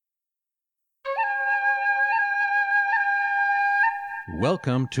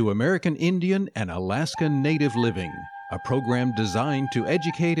Welcome to American Indian and Alaska Native Living, a program designed to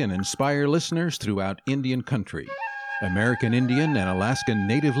educate and inspire listeners throughout Indian country. American Indian and Alaska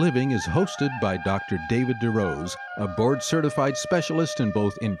Native Living is hosted by Dr. David DeRose, a board-certified specialist in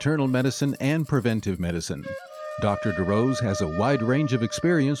both internal medicine and preventive medicine. Dr. DeRose has a wide range of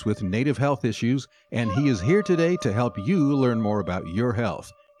experience with Native health issues, and he is here today to help you learn more about your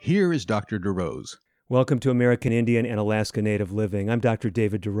health. Here is Dr. DeRose. Welcome to American Indian and Alaska Native Living. I'm Dr.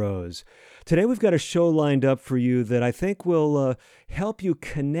 David DeRose. Today we've got a show lined up for you that I think will help you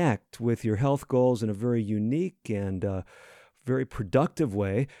connect with your health goals in a very unique and very productive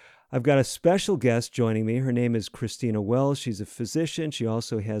way. I've got a special guest joining me. Her name is Christina Wells. She's a physician. She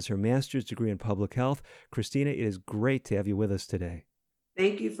also has her master's degree in public health. Christina, it is great to have you with us today.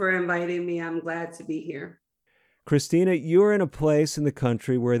 Thank you for inviting me. I'm glad to be here. Christina, you're in a place in the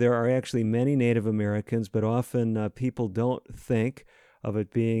country where there are actually many Native Americans, but often people don't think of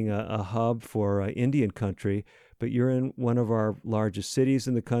it being a hub for Indian country. But you're in one of our largest cities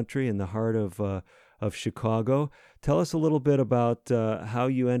in the country, in the heart of Chicago. Tell us a little bit about how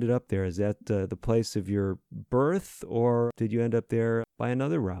you ended up there. Is that the place of your birth, or did you end up there by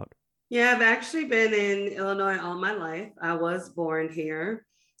another route? Yeah, I've actually been in Illinois all my life. I was born here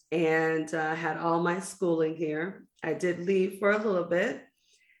and had all my schooling here. I did leave for a little bit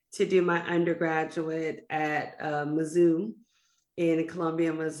to do my undergraduate at Mizzou in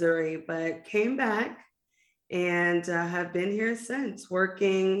Columbia, Missouri, but came back and have been here since,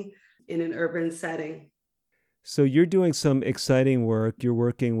 working in an urban setting. So you're doing some exciting work. You're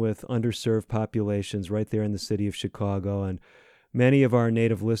working with underserved populations right there in the city of Chicago, and many of our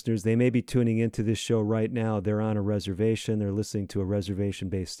Native listeners, they may be tuning into this show right now. They're on a reservation. They're listening to a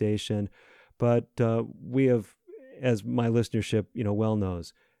reservation-based station. But we have, as my listenership well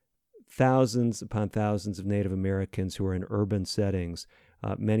knows, thousands upon thousands of Native Americans who are in urban settings,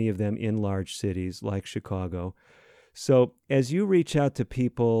 many of them in large cities like Chicago. So as you reach out to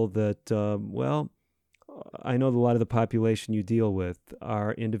people that, I know that a lot of the population you deal with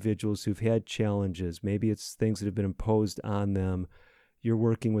are individuals who've had challenges. Maybe it's things that have been imposed on them. You're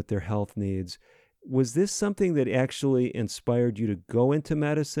working with their health needs. Was this something that actually inspired you to go into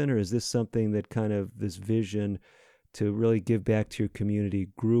medicine, or is this something that kind of this vision to really give back to your community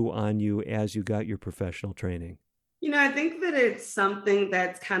grew on you as you got your professional training? I think that it's something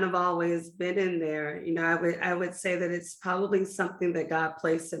that's kind of always been in there. I would say that it's probably something that God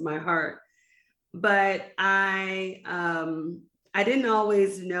placed in my heart. But I didn't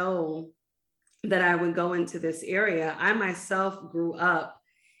always know that I would go into this area. I myself grew up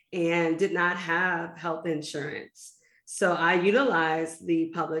and did not have health insurance. So I utilized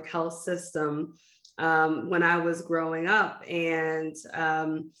the public health system when I was growing up. And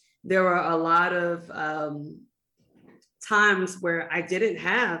there were a lot of times where I didn't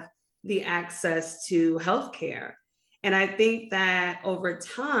have the access to healthcare. And I think that over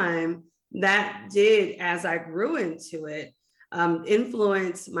time, that did, as I grew into it,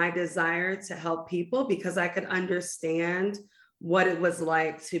 influence my desire to help people, because I could understand what it was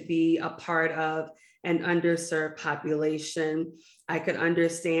like to be a part of an underserved population. I could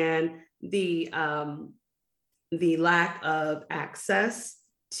understand the lack of access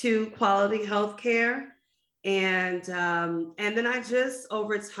to quality health care. And then I just,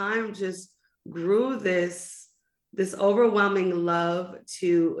 over time, just grew this overwhelming love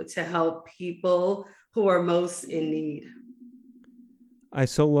to help people who are most in need. I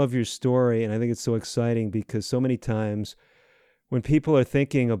so love your story, and I think it's so exciting because so many times when people are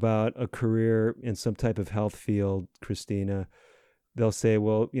thinking about a career in some type of health field, Christina, they'll say,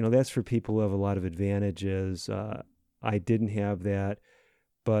 well, that's for people who have a lot of advantages. I didn't have that.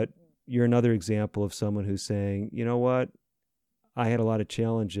 But you're another example of someone who's saying, you know what? I had a lot of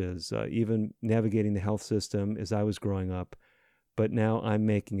challenges, even navigating the health system as I was growing up. But now I'm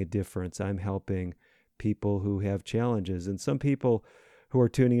making a difference. I'm helping people who have challenges. And some people who are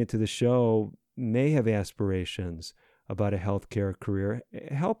tuning into the show may have aspirations about a healthcare career.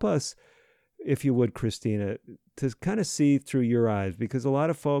 Help us, if you would, Christina, to kind of see through your eyes, because a lot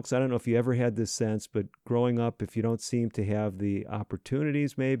of folks, I don't know if you ever had this sense, but growing up, if you don't seem to have the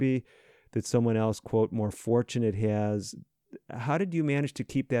opportunities maybe that someone else, quote, more fortunate has, how did you manage to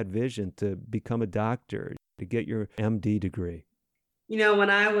keep that vision to become a doctor, to get your MD degree? When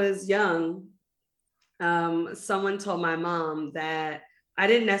I was young, someone told my mom that I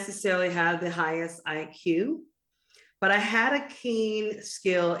didn't necessarily have the highest IQ, but I had a keen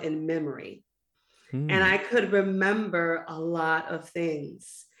skill in memory. And I could remember a lot of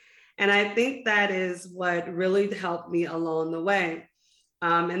things. And I think that is what really helped me along the way.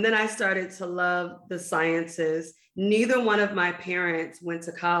 And then I started to love the sciences. Neither one of my parents went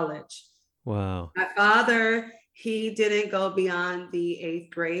to college. Wow. My father, he didn't go beyond the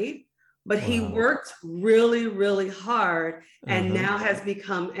eighth grade, but he Wow. worked really, really hard and Uh-huh. now has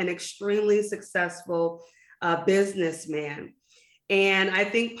become an extremely successful businessman. And I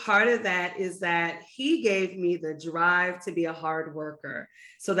think part of that is that he gave me the drive to be a hard worker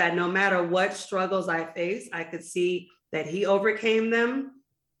so that no matter what struggles I face, I could see that he overcame them.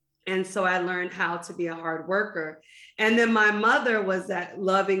 And so I learned how to be a hard worker. And then my mother was that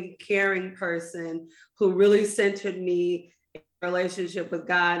loving, caring person who really centered me in a relationship with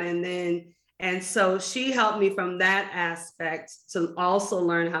God. And so she helped me from that aspect to also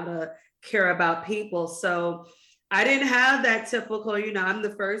learn how to care about people. So I didn't have that typical, I'm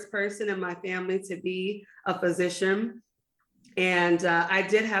the first person in my family to be a physician. And I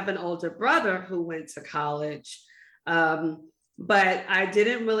did have an older brother who went to college. But I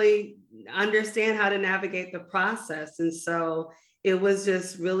didn't really understand how to navigate the process. And so it was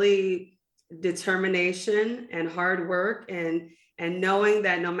just really determination and hard work and knowing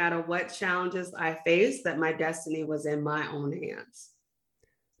that no matter what challenges I faced, that my destiny was in my own hands.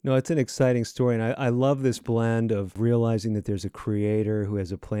 No, it's an exciting story. And I love this blend of realizing that there's a creator who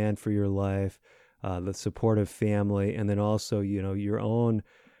has a plan for your life, the supportive family, and then also, your own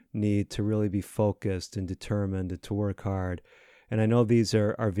need to really be focused and determined and to work hard. And I know these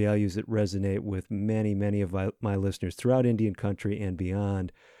are values that resonate with many, many of my listeners throughout Indian country and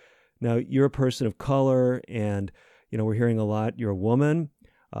beyond. Now, you're a person of color, and, we're hearing a lot, you're a woman.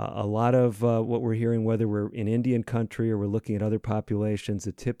 A lot of what we're hearing, whether we're in Indian country or we're looking at other populations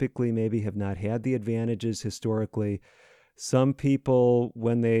that typically maybe have not had the advantages historically. Some people,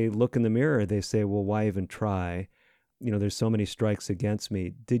 when they look in the mirror, they say, well, why even try? There's so many strikes against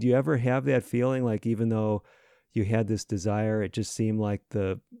me. Did you ever have that feeling like even though you had this desire, it just seemed like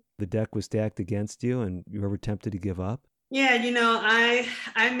the deck was stacked against you and you were ever tempted to give up? Yeah,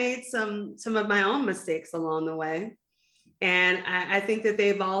 I made some of my own mistakes along the way. And I think that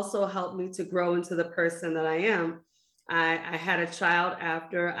they've also helped me to grow into the person that I am. I had a child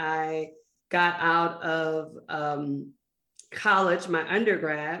after I got out of college, my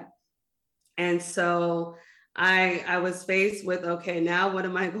undergrad. And so I was faced with, okay, now what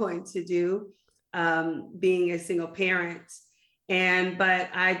am I going to do being a single parent? But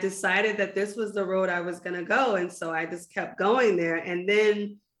I decided that this was the road I was going to go. And so I just kept going there. And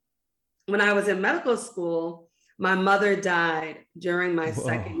then when I was in medical school, my mother died during my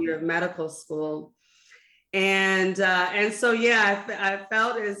second year of medical school. And so, yeah, I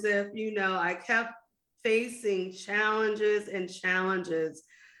felt as if, I kept facing challenges and challenges.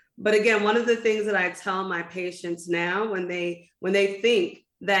 But again, one of the things that I tell my patients now when they think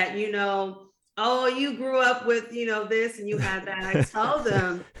that, oh, you grew up with, this and you had that, I tell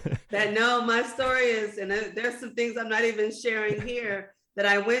them that, no, my story is, and there's some things I'm not even sharing here that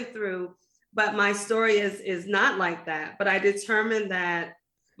I went through. But my story is not like that. But I determined that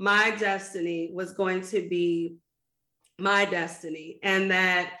my destiny was going to be my destiny. And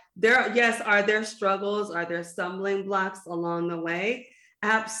that are there struggles? Are there stumbling blocks along the way?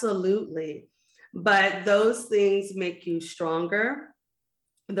 Absolutely. But those things make you stronger.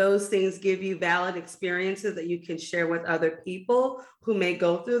 Those things give you valid experiences that you can share with other people who may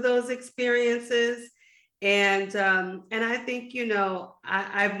go through those experiences. And I think,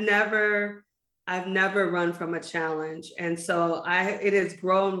 I've never run from a challenge. And so it has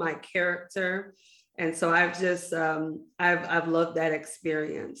grown my character. And so I've just, I've loved that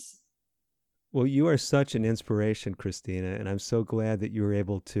experience. Well, you are such an inspiration, Christina, and I'm so glad that you were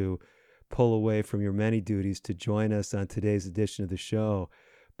able to pull away from your many duties to join us on today's edition of the show.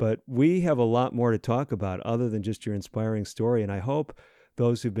 But we have a lot more to talk about other than just your inspiring story. And I hope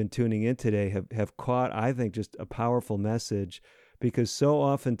those who've been tuning in today have caught, I think, just a powerful message, because so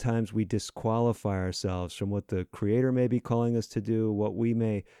oftentimes we disqualify ourselves from what the Creator may be calling us to do, what we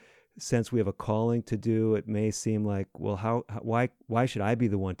may sense we have a calling to do. It may seem like, well, why should I be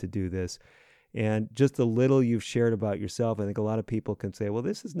the one to do this? And just the little you've shared about yourself, I think a lot of people can say, well,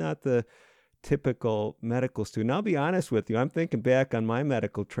 this is not the typical medical student. I'll be honest with you. I'm thinking back on my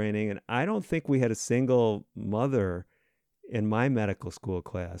medical training, and I don't think we had a single mother in my medical school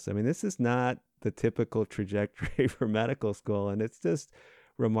class. I mean, this is not the typical trajectory for medical school. And it's just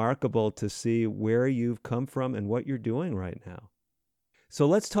remarkable to see where you've come from and what you're doing right now. So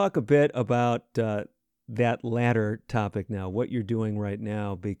let's talk a bit about that latter topic now, what you're doing right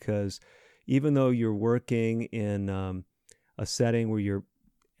now, because even though you're working in a setting where you're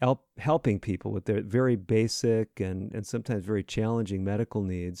helping people with their very basic and sometimes very challenging medical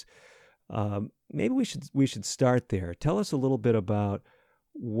needs, maybe we should start there. Tell us a little bit about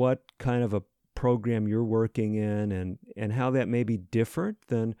what kind of a program you're working in and how that may be different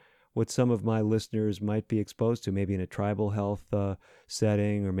than what some of my listeners might be exposed to, maybe in a tribal health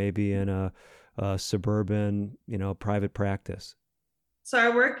setting or maybe in a suburban, private practice. So I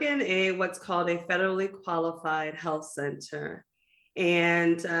work in what's called a federally qualified health center.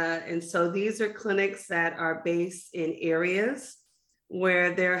 And so these are clinics that are based in areas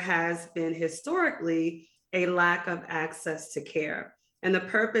where there has been historically a lack of access to care. And the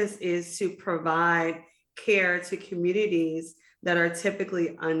purpose is to provide care to communities that are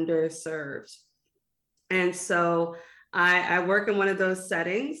typically underserved. And so I work in one of those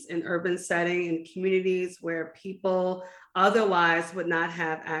settings, an urban setting in communities where people otherwise would not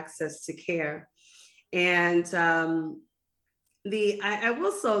have access to care. And I will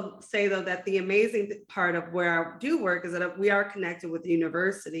also say, though, that the amazing part of where I do work is that we are connected with the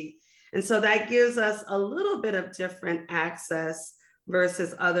university. And so that gives us a little bit of different access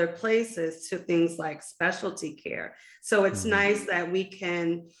versus other places to things like specialty care. So it's nice that we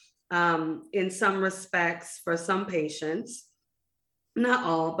can, in some respects, for some patients, not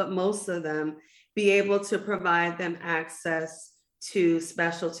all, but most of them, be able to provide them access to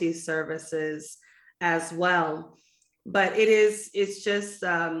specialty services as well. But it's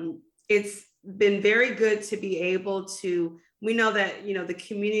been very good to be able to, we know that, the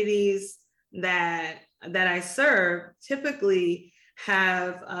communities that I serve typically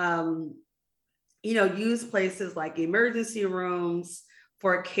have, used places like emergency rooms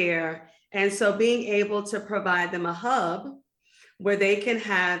for care. And so being able to provide them a hub where they can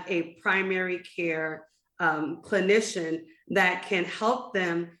have a primary care clinician that can help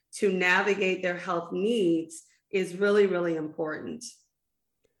them to navigate their health needs is really, really important.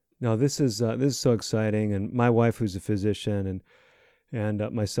 No, this is so exciting. And my wife, who's a physician,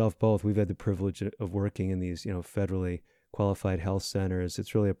 and myself both, we've had the privilege of working in these, federally qualified health centers.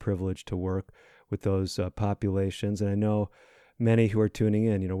 It's really a privilege to work with those populations. And I know many who are tuning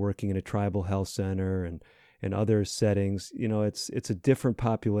in, working in a tribal health center and in other settings, it's a different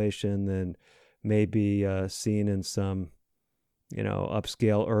population than maybe seen in some,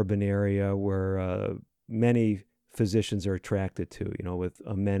 upscale urban area where many physicians are attracted to, with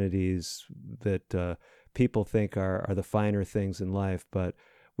amenities that people think are the finer things in life. But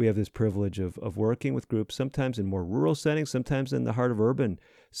we have this privilege of working with groups, sometimes in more rural settings, sometimes in the heart of urban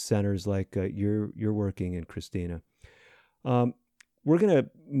centers like you're working in, Christina. We're going to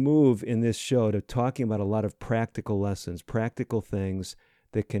move in this show to talking about a lot of practical lessons, practical things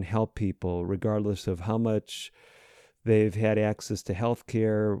that can help people regardless of how much they've had access to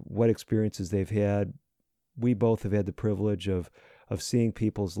healthcare, what experiences they've had. We both have had the privilege of seeing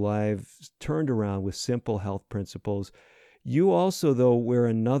people's lives turned around with simple health principles. You also, though, wear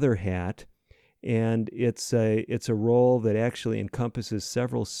another hat, and it's a role that actually encompasses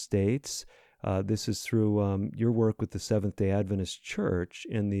several states. This is through your work with the Seventh-day Adventist Church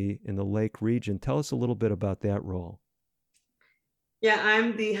in the Lake region. Tell us a little bit about that role. Yeah,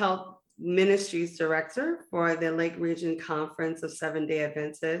 I'm the Health Ministries Director for the Lake Region Conference of Seventh-day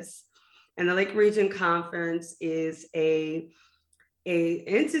Adventists. And the Lake Region Conference is a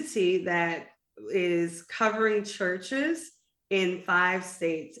entity that is covering churches in 5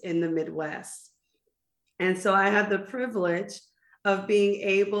 states in the Midwest. And so I have the privilege of being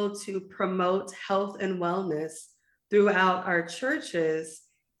able to promote health and wellness throughout our churches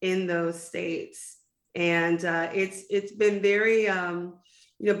in those states. And it's been very,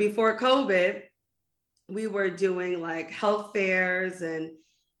 before COVID, we were doing like health fairs and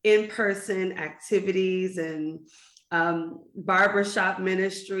in-person activities and barbershop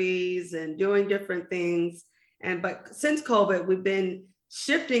ministries and doing different things. But since COVID, we've been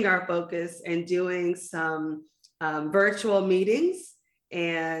shifting our focus and doing some virtual meetings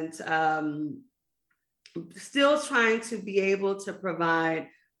and still trying to be able to provide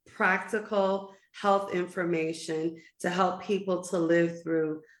practical health information to help people to live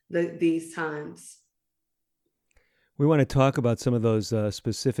through these times. We want to talk about some of those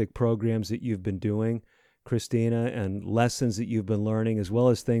specific programs that you've been doing, Christina, and lessons that you've been learning, as well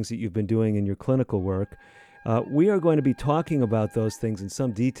as things that you've been doing in your clinical work. We are going to be talking about those things in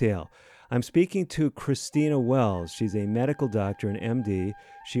some detail. I'm speaking to Christina Wells. She's a medical doctor, an MD.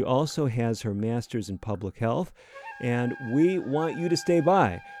 She also has her master's in public health, and we want you to stay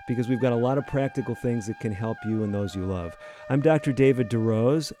by because we've got a lot of practical things that can help you and those you love. I'm Dr. David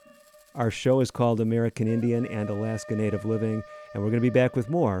DeRose. Our show is called American Indian and Alaska Native Living, and we're going to be back with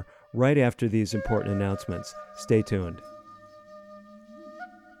more right after these important announcements. Stay tuned.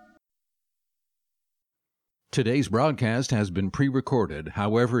 Today's broadcast has been pre-recorded.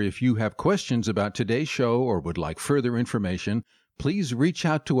 However, if you have questions about today's show or would like further information, please reach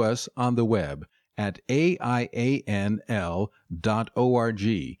out to us on the web at aianl.org.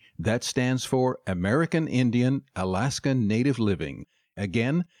 That stands for American Indian Alaska Native Living.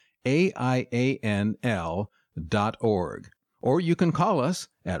 Again, aianl.org. Or you can call us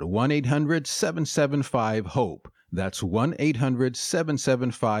at 1-800-775-HOPE. That's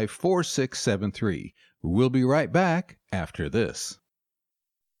 1-800-775-4673. We'll be right back after this.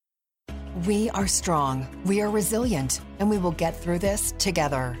 We are strong, we are resilient, and we will get through this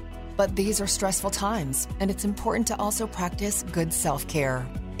together. But these are stressful times, and it's important to also practice good self-care.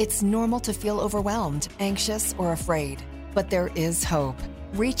 It's normal to feel overwhelmed, anxious, or afraid, but there is hope.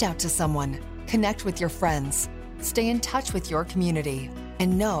 Reach out to someone, connect with your friends, stay in touch with your community,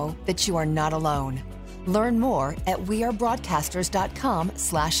 and know that you are not alone. Learn more at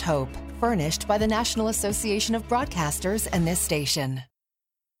wearebroadcasters.com/hope, furnished by the National Association of Broadcasters and this station.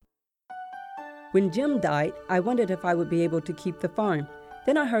 When Jim died, I wondered if I would be able to keep the farm.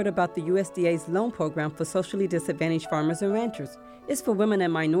 Then I heard about the USDA's loan program for socially disadvantaged farmers and ranchers. It's for women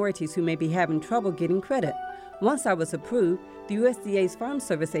and minorities who may be having trouble getting credit. Once I was approved, the USDA's Farm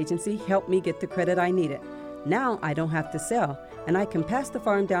Service Agency helped me get the credit I needed. Now I don't have to sell, and I can pass the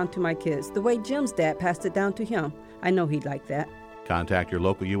farm down to my kids the way Jim's dad passed it down to him. I know he'd like that. Contact your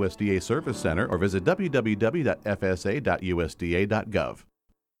local USDA Service Center or visit www.fsa.usda.gov.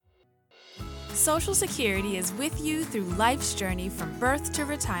 Social Security is with you through life's journey from birth to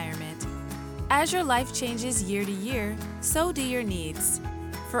retirement. As your life changes year to year, so do your needs.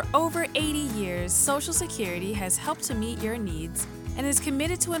 For over 80 years, Social Security has helped to meet your needs and is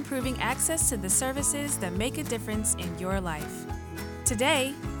committed to improving access to the services that make a difference in your life.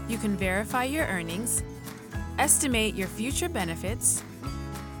 Today, you can verify your earnings, estimate your future benefits,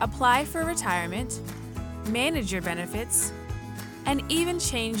 apply for retirement, manage your benefits, and even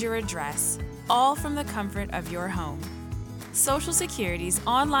change your address, all from the comfort of your home. Social Security's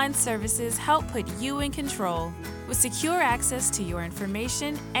online services help put you in control with secure access to your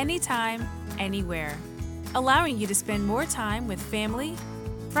information anytime, anywhere, allowing you to spend more time with family,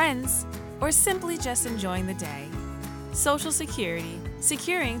 friends, or simply just enjoying the day. Social Security,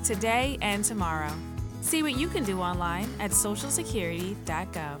 securing today and tomorrow. See what you can do online at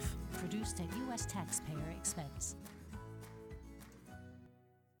socialsecurity.gov. Produced at U.S. taxpayer expense.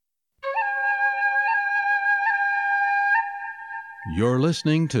 You're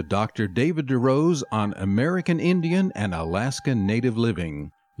listening to Dr. David DeRose on American Indian and Alaska Native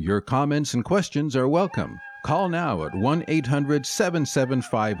Living. Your comments and questions are welcome. Call now at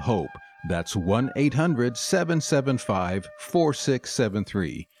 1-800-775-HOPE. That's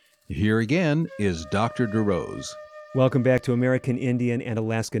 1-800-775-4673. Here again is Dr. DeRose. Welcome back to American Indian and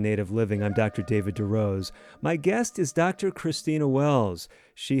Alaska Native Living. I'm Dr. David DeRose. My guest is Dr. Christina Wells.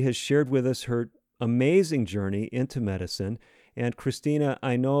 She has shared with us her amazing journey into medicine. And Christina,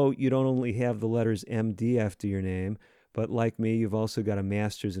 I know you don't only have the letters MD after your name, but like me, you've also got a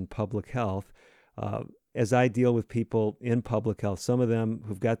master's in public health. As I deal with people in public health, some of them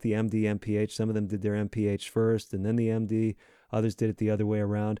who've got the MD, MPH, some of them did their MPH first and then the MD, others did it the other way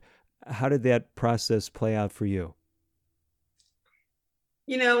around. How did that process play out for you?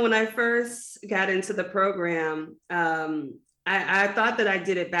 You know, when I first got into the program, I thought that I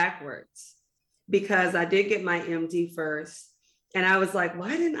did it backwards because I did get my MD first. And I was like,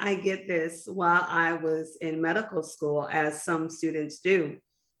 why didn't I get this while I was in medical school, as some students do?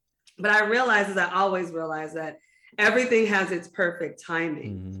 But I realized, as I always realize, that everything has its perfect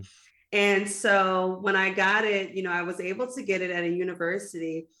timing. Mm-hmm. And so when I got it, you know, I was able to get it at a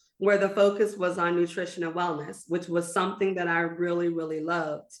university where the focus was on nutrition and wellness, which was something that I really, really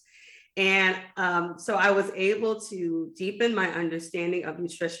loved. And so I was able to deepen my understanding of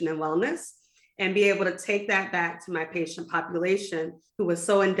nutrition and wellness and be able to take that back to my patient population who was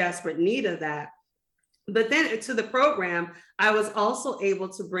so in desperate need of that. But then to the program, I was also able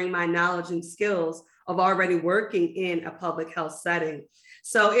to bring my knowledge and skills of already working in a public health setting.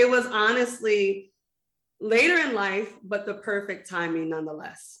 So it was honestly later in life, but the perfect timing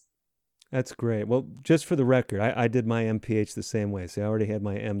nonetheless. That's great. Well, just for the record, I did my MPH the same way. So I already had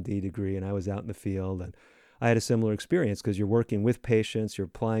my MD degree and I was out in the field, and I had a similar experience because you're working with patients, you're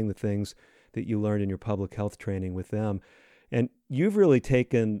applying the things that you learned in your public health training with them. And you've really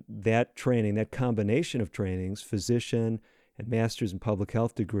taken that training, that combination of trainings, physician and master's in public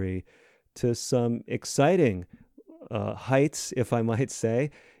health degree, to some exciting heights, if I might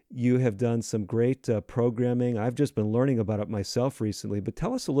say. You have done some great programming. I've just been learning about it myself recently, but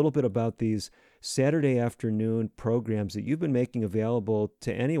tell us a little bit about these Saturday afternoon programs that you've been making available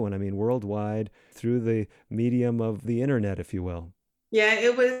to anyone, I mean, worldwide, through the medium of the internet, if you will. Yeah,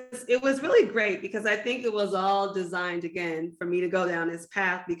 it was really great because I think it was all designed again for me to go down this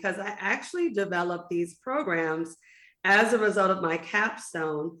path because I actually developed these programs as a result of my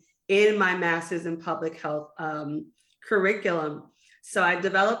capstone in my master's in public health curriculum. So I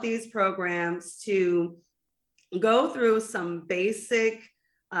developed these programs to go through some basic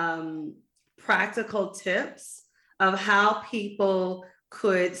practical tips of how people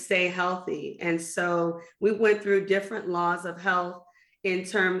could stay healthy. And so we went through different laws of health in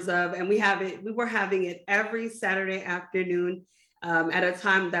terms of, and we were having it every Saturday afternoon at a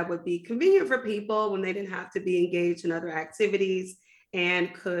time that would be convenient for people when they didn't have to be engaged in other activities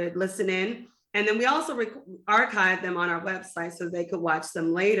and could listen in. And then we also archived them on our website so they could watch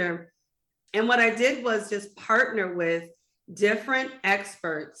them later. And what I did was just partner with different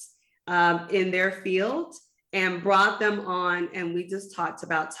experts in their field and brought them on, and we just talked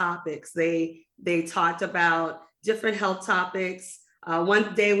about topics. They talked about different health topics.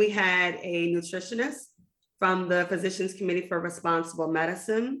 One day we had a nutritionist from the Physicians Committee for Responsible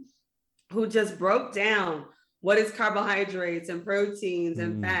Medicine who just broke down what is carbohydrates and proteins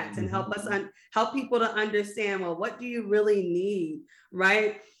and fats and help people to understand, well, what do you really need,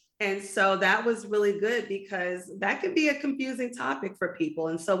 right? And so that was really good because that can be a confusing topic for people.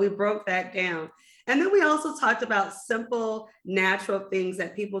 And so we broke that down. And then we also talked about simple, natural things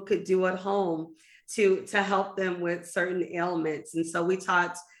that people could do at home to help them with certain ailments. And so we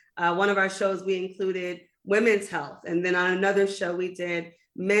talked, one of our shows, we included women's health. And then on another show, we did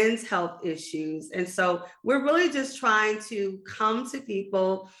men's health issues. And so we're really just trying to come to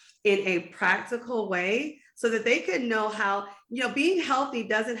people in a practical way so that they can know how, being healthy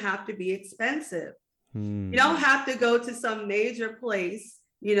doesn't have to be expensive. You don't have to go to some major place,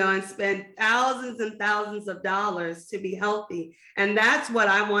 and spend thousands and thousands of dollars to be healthy. And that's what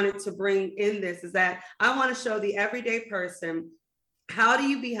I wanted to bring in this, is that I want to show the everyday person, how do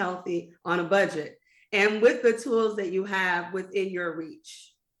you be healthy on a budget and with the tools that you have within your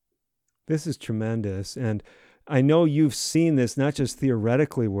reach. This is tremendous. And I know you've seen this not just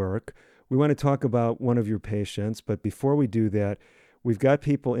theoretically work. We want to talk about one of your patients, but before we do that, we've got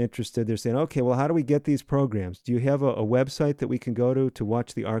people interested. They're saying, okay, well, how do we get these programs? Do you have a website that we can go to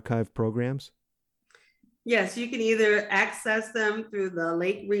watch the archive programs? Yes, you can either access them through the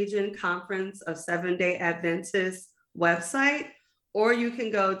Lake Region Conference of Seventh-day Adventists website, or you can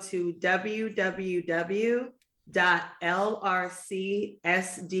go to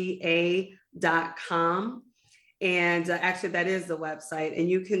www.lrcsda.com. And actually, that is the website. And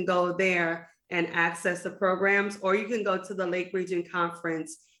you can go there and access the programs, or you can go to the Lake Region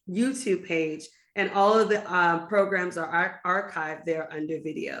Conference YouTube page, and all of the programs are archived there under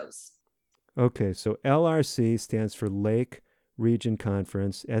videos. Okay, so LRC stands for Lake Region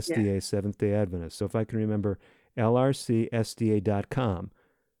Conference, SDA, Seventh-day Adventist. So if I can remember lrcsda.com,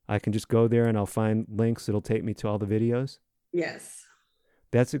 I can just go there and I'll find links that'll take me to all the videos? Yes.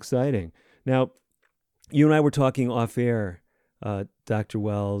 That's exciting. Now, you and I were talking off air, Dr.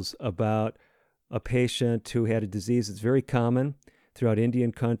 Wells, about a patient who had a disease that's very common throughout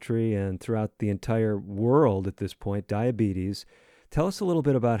Indian country and throughout the entire world at this point, diabetes. Tell us a little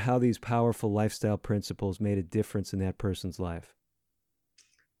bit about how these powerful lifestyle principles made a difference in that person's life.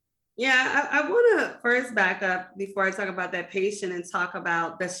 Yeah, I want to first back up before I talk about that patient and talk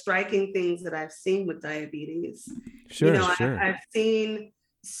about the striking things that I've seen with diabetes. Sure. I've seen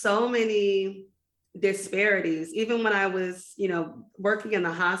so many disparities. Even when I was, working in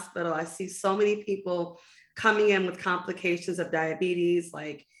the hospital, I see so many people coming in with complications of diabetes,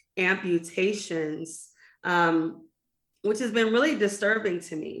 like amputations, which has been really disturbing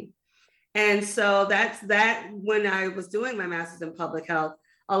to me. And so that's that. When I was doing my master's in public health,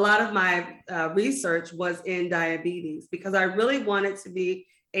 a lot of my research was in diabetes because I really wanted to be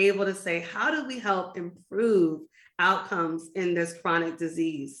able to say, how do we help improve outcomes in this chronic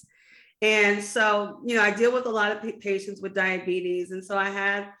disease? And so, I deal with a lot of patients with diabetes. And so I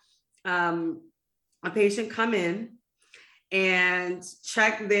had a patient come in and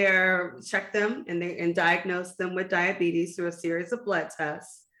check them and diagnose them with diabetes through a series of blood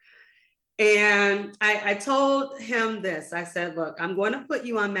tests. And I told him this. I said, look, I'm going to put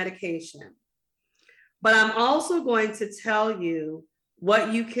you on medication, but I'm also going to tell you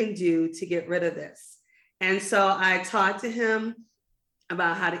what you can do to get rid of this. And so I talked to him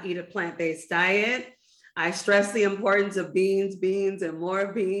about how to eat a plant-based diet. I stress the importance of beans, and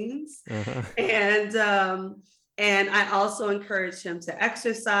more beans. Uh-huh. And I also encouraged him to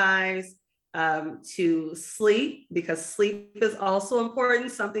exercise, to sleep, because sleep is also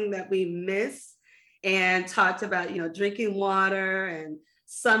important, something that we miss, and talked about, drinking water and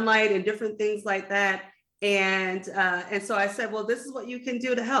sunlight and different things like that. And so I said, well, this is what you can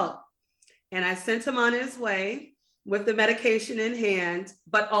do to help. And I sent him on his way with the medication in hand,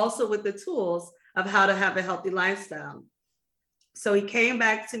 but also with the tools of how to have a healthy lifestyle. So he came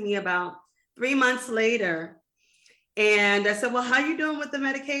back to me about 3 months later. And I said, well, how are you doing with the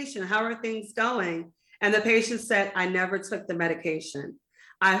medication? How are things going? And the patient said, I never took the medication.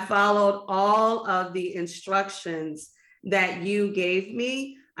 I followed all of the instructions that you gave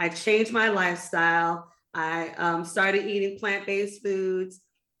me. I changed my lifestyle. I started eating plant-based foods.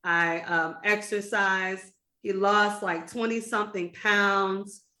 I exercised. He lost like 20-something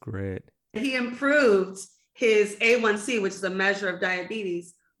pounds. Great. He improved his A1C, which is a measure of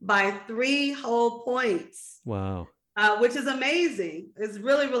diabetes, by 3 whole points. Wow. Which is amazing. It's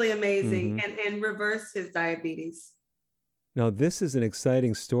really, really amazing. And reverse his diabetes. Now, this is an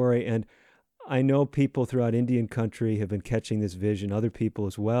exciting story. And I know people throughout Indian country have been catching this vision, other people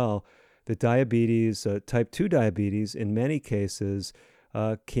as well, that diabetes, type 2 diabetes, in many cases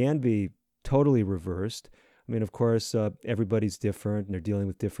can be totally reversed. I mean, of course, everybody's different and they're dealing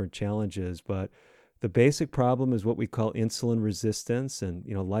with different challenges, but the basic problem is what we call insulin resistance, and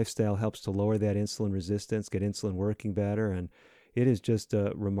lifestyle helps to lower that insulin resistance, get insulin working better, and it is just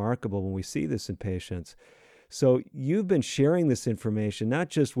remarkable when we see this in patients. So you've been sharing this information not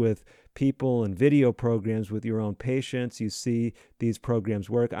just with people and video programs, with your own patients. You see these programs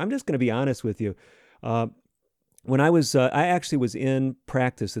work. I'm just going to be honest with you. When I actually was in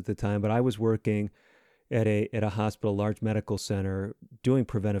practice at the time, but I was working at a hospital, large medical center, doing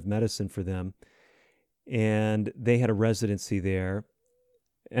preventive medicine for them. And they had a residency there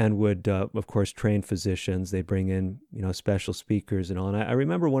and would, of course, train physicians. They bring in, special speakers and all. And I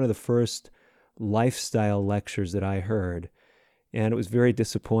remember one of the first lifestyle lectures that I heard, and it was very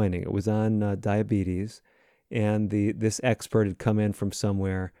disappointing. It was on diabetes, and this expert had come in from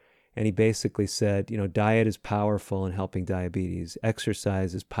somewhere, and he basically said, diet is powerful in helping diabetes.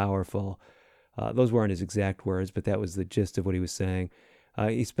 Exercise is powerful. Those weren't his exact words, but that was the gist of what he was saying.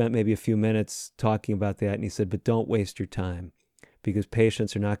 He spent maybe a few minutes talking about that, and he said, but don't waste your time because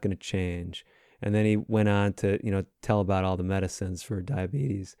patients are not going to change. And then he went on to, tell about all the medicines for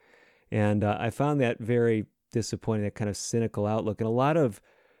diabetes. And I found that very disappointing, that kind of cynical outlook. And a lot of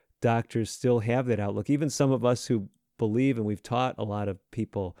doctors still have that outlook. Even some of us who believe, and we've taught a lot of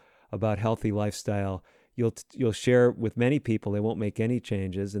people about healthy lifestyle, you'll share with many people, they won't make any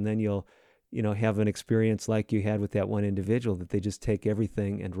changes, and then you'll have an experience like you had with that one individual, that they just take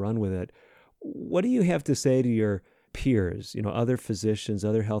everything and run with it. What do you have to say to your peers, other physicians,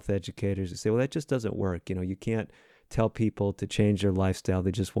 other health educators who say, well, that just doesn't work. You can't tell people to change their lifestyle.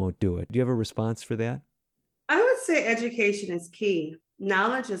 They just won't do it. Do you have a response for that? I would say education is key.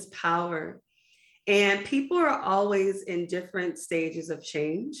 Knowledge is power. And people are always in different stages of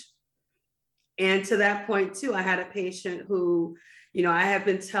change. And to that point, too, I had a patient who, I have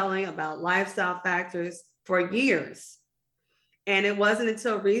been telling about lifestyle factors for years. And it wasn't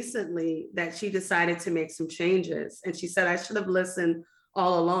until recently that she decided to make some changes. And she said, I should have listened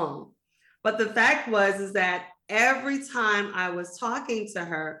all along. But the fact is that every time I was talking to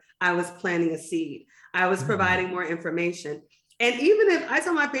her, I was planting a seed. I was providing more information. And even if I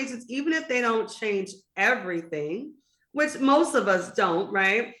tell my patients, even if they don't change everything, which most of us don't,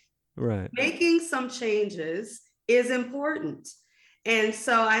 right? Right. Making some changes is important. And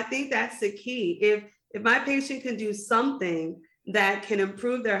so I think that's the key. If my patient can do something that can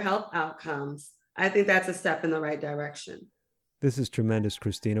improve their health outcomes, I think that's a step in the right direction. This is tremendous,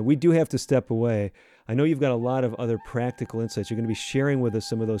 Christina. We do have to step away. I know you've got a lot of other practical insights. You're going to be sharing with us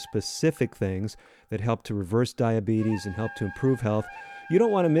some of those specific things that help to reverse diabetes and help to improve health. You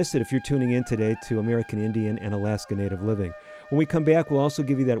don't want to miss it if you're tuning in today to American Indian and Alaska Native Living. When we come back, we'll also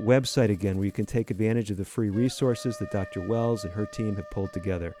give you that website again where you can take advantage of the free resources that Dr. Wells and her team have pulled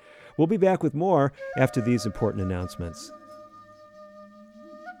together. We'll be back with more after these important announcements.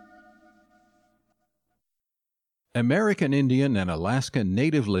 American Indian and Alaska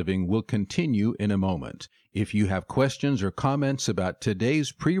Native Living will continue in a moment. If you have questions or comments about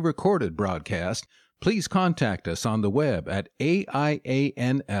today's pre-recorded broadcast, please contact us on the web at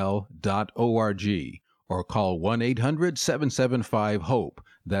aianl.org or call 1-800-775-HOPE.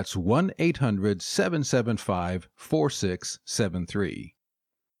 That's 1-800-775-4673.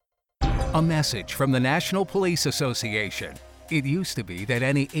 A message from the National Police Association. It used to be that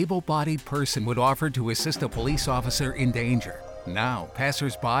any able-bodied person would offer to assist a police officer in danger. Now,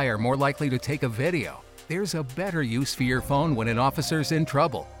 passers-by are more likely to take a video. There's a better use for your phone when an officer's in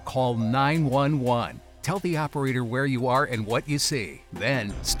trouble. Call 911. Tell the operator where you are and what you see.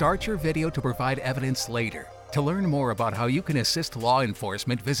 Then, start your video to provide evidence later. To learn more about how you can assist law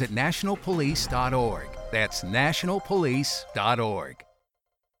enforcement, visit nationalpolice.org. That's nationalpolice.org.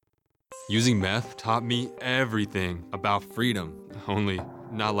 Using meth taught me everything about freedom, only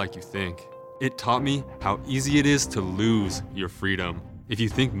not like you think. It taught me how easy it is to lose your freedom. If you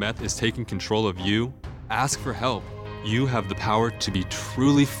think meth is taking control of you, ask for help. You have the power to be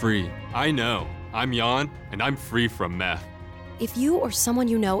truly free. I know. I'm Jan, and I'm free from meth. If you or someone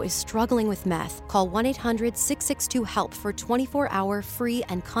you know is struggling with meth, call 1-800-662-HELP for 24-hour free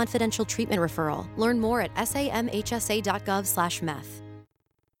and confidential treatment referral. Learn more at samhsa.gov/meth.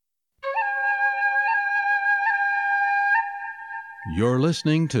 You're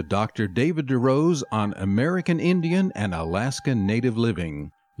listening to Dr. David DeRose on American Indian and Alaska Native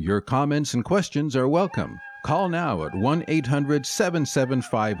Living. Your comments and questions are welcome. Call now at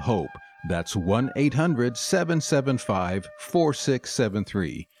 1-800-775-HOPE. That's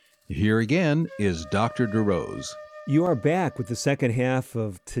 1-800-775-4673. Here again is Dr. DeRose. You are back with the second half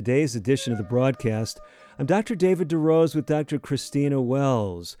of today's edition of the broadcast. I'm Dr. David DeRose with Dr. Christina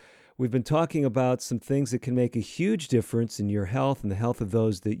Wells. We've been talking about some things that can make a huge difference in your health and the health of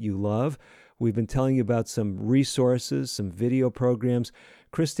those that you love. We've been telling you about some resources, some video programs.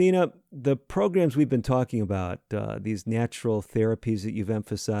 Christina, the programs we've been talking about, these natural therapies that you've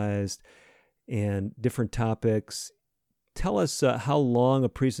emphasized and different topics, tell us how long a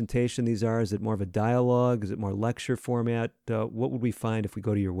presentation these are. Is it more of a dialogue? Is it more lecture format? What would we find if we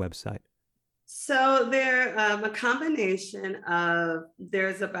go to your website? So they're a combination of,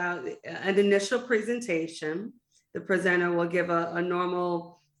 there's about an initial presentation. The presenter will give a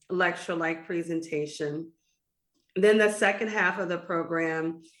normal lecture-like presentation. Then the second half of the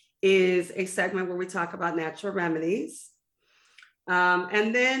program is a segment where we talk about natural remedies.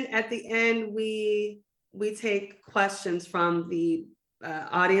 And then at the end, we take questions from the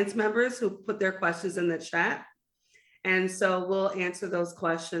audience members who put their questions in the chat. And so we'll answer those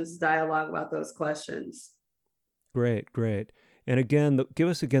questions, dialogue about those questions. Great, great. And again, give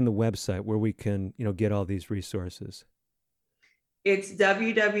us again the website where we can, get all these resources. It's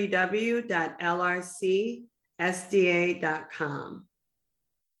www.lrcsda.com.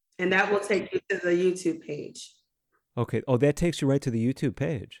 And that will take you to the YouTube page. Okay. Oh, that takes you right to the YouTube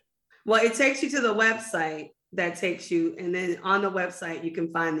page. Well, it takes you to the website that takes you, and then on the website, you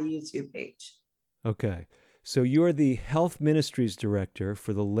can find the YouTube page. Okay. So you're the Health Ministries Director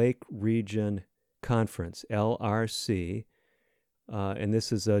for the Lake Region Conference, LRC, and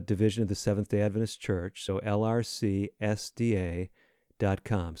this is a division of the Seventh-day Adventist Church, so lrcsda.com.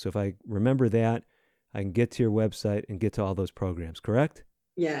 So if I remember that, I can get to your website and get to all those programs, correct?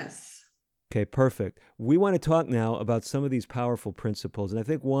 Yes. Okay, perfect. We want to talk now about some of these powerful principles, and I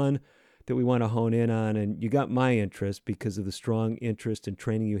think one that we want to hone in on, and you got my interest because of the strong interest and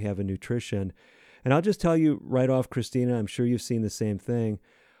training you have in nutrition. And I'll just tell you right off, Christina, I'm sure you've seen the same thing.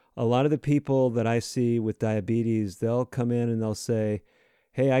 A lot of the people that I see with diabetes, they'll come in and they'll say,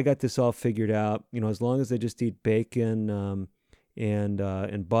 hey, I got this all figured out. As long as they just eat bacon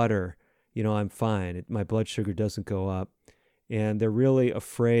and butter, I'm fine. My blood sugar doesn't go up. And they're really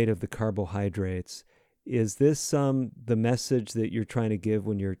afraid of the carbohydrates. Is this the message that you're trying to give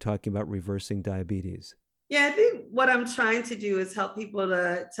when you're talking about reversing diabetes? Yeah, I think what I'm trying to do is help people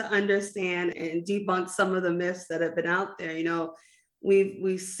to understand and debunk some of the myths that have been out there.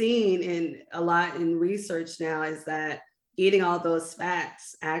 We've seen in a lot in research now is that eating all those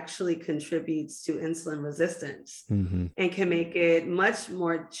fats actually contributes to insulin resistance and can make it much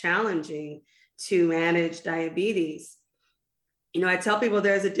more challenging to manage diabetes. I tell people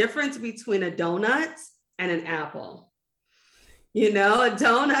there's a difference between a donut and an apple. A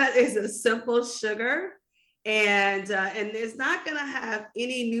donut is a simple sugar. And it's not going to have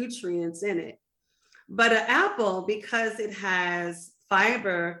any nutrients in it. But an apple, because it has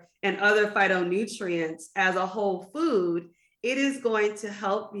fiber and other phytonutrients as a whole food, it is going to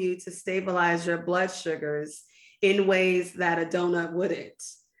help you to stabilize your blood sugars in ways that a donut wouldn't.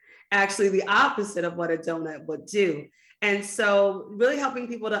 Actually, the opposite of what a donut would do. And so really helping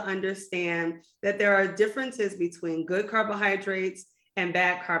people to understand that there are differences between good carbohydrates and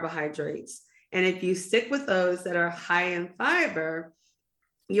bad carbohydrates. And if you stick with those that are high in fiber,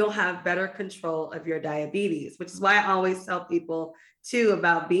 you'll have better control of your diabetes, which is why I always tell people too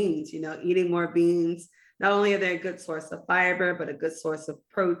about beans, eating more beans. Not only are they a good source of fiber, but a good source of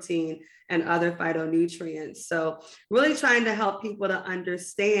protein and other phytonutrients. So really trying to help people to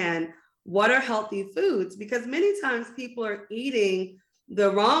understand what are healthy foods, because many times people are eating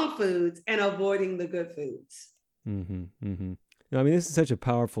the wrong foods and avoiding the good foods. Mm-hmm, mm-hmm. This is such a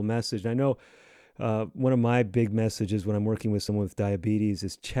powerful message. I know one of my big messages when I'm working with someone with diabetes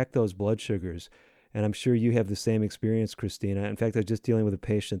is check those blood sugars. And I'm sure you have the same experience, Christina. In fact, I was just dealing with a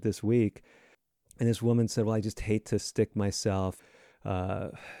patient this week, and this woman said, well, I just hate to stick myself.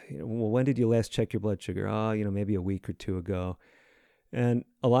 Well, when did you last check your blood sugar? Oh, maybe a week or two ago. And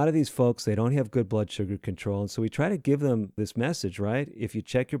a lot of these folks, they don't have good blood sugar control. And so we try to give them this message, right? If you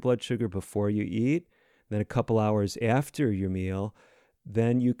check your blood sugar before you eat, then a couple hours after your meal,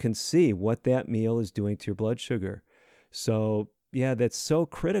 then you can see what that meal is doing to your blood sugar. So yeah, that's so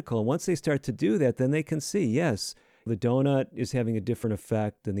critical. And once they start to do that, then they can see, yes, the donut is having a different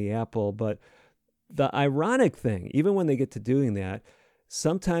effect than the apple. But the ironic thing, even when they get to doing that,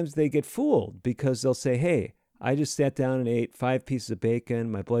 sometimes they get fooled because they'll say, hey, I just sat down and ate 5 pieces of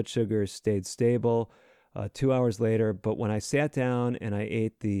bacon. My blood sugar stayed stable 2 hours later. But when I sat down and I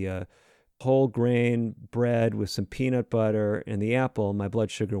ate the whole grain bread with some peanut butter and the apple, my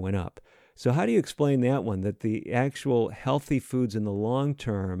blood sugar went up. So how do you explain that one, that the actual healthy foods in the long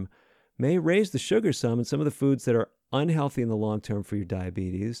term may raise the sugar some, and some of the foods that are unhealthy in the long term for your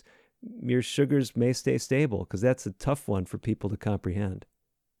diabetes, your sugars may stay stable? Because that's a tough one for people to comprehend.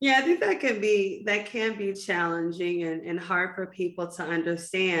 Yeah, I think that can be challenging and hard for people to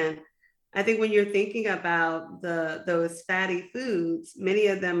understand. I think when you're thinking about those fatty foods, many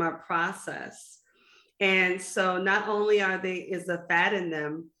of them are processed. And so not only is the fat in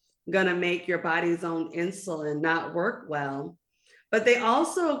them going to make your body's own insulin not work well, but they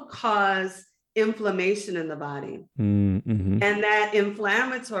also cause inflammation in the body. Mm-hmm. And that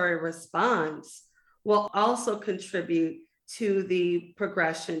inflammatory response will also contribute to the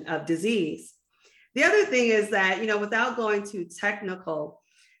progression of disease. The other thing is that, without going too technical,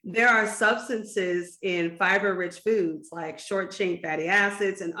 there are substances in fiber-rich foods like short-chain fatty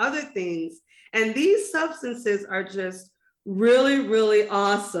acids and other things. And these substances are just really, really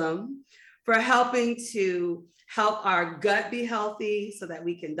awesome for helping our gut be healthy so that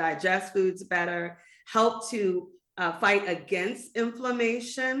we can digest foods better, help to fight against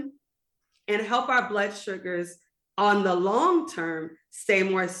inflammation, and help our blood sugars on the long term stay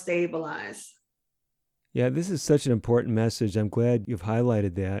more stabilized. Yeah, this is such an important message. I'm glad you've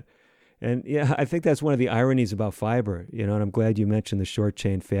highlighted that. And yeah, I think that's one of the ironies about fiber, and I'm glad you mentioned the short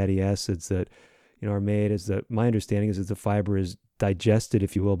chain fatty acids that, are made my understanding is that the fiber is digested,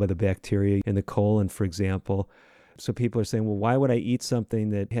 if you will, by the bacteria in the colon, for example. So people are saying, well, why would I eat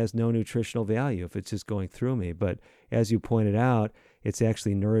something that has no nutritional value if it's just going through me? But as you pointed out, it's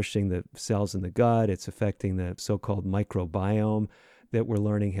actually nourishing the cells in the gut. It's affecting the so-called microbiome that we're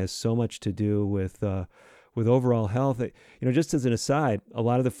learning has so much to do with overall health. Just as an aside, a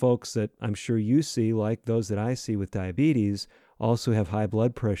lot of the folks that I'm sure you see, like those that I see with diabetes, also have high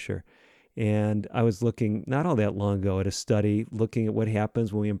blood pressure. And I was looking not all that long ago at a study looking at what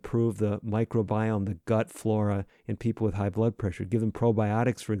happens when we improve the microbiome, the gut flora in people with high blood pressure. Give them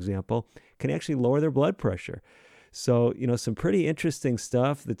probiotics, for example, can actually lower their blood pressure. So, some pretty interesting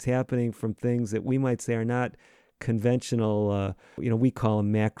stuff that's happening from things that we might say are not conventional, we call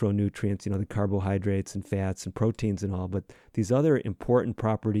them macronutrients, the carbohydrates and fats and proteins and all, but these other important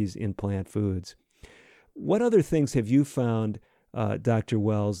properties in plant foods. What other things have you found, Dr.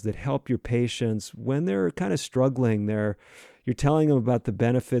 Wells, that help your patients when they're kind of struggling? You're telling them about the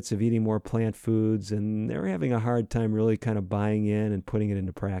benefits of eating more plant foods, and they're having a hard time really kind of buying in and putting it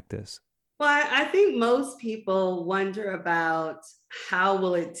into practice. Well, I think most people wonder about how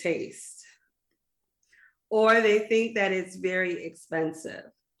will it taste, or they think that it's very expensive.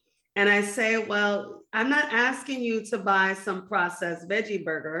 And I say, well, I'm not asking you to buy some processed veggie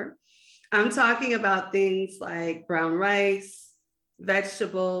burger. I'm talking about things like brown rice,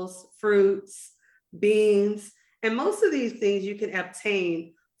 vegetables, fruits, beans, and most of these things you can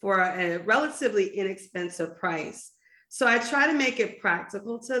obtain for a relatively inexpensive price. So I try to make it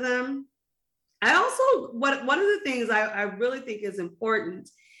practical to them. I also, one of the things I really think is important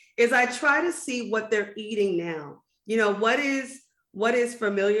is I try to see what they're eating now. What is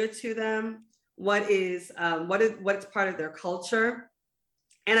familiar to them, what's part of their culture.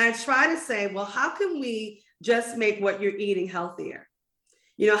 And I try to say, well, how can we just make what you're eating healthier?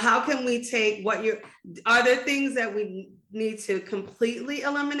 How can we take are there things that we need to completely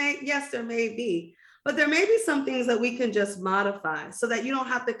eliminate? Yes, there may be. But there may be some things that we can just modify so that you don't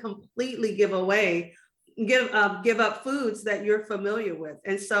have to completely give up foods that you're familiar with.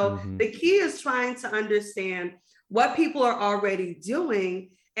 And so the key is trying to understand what people are already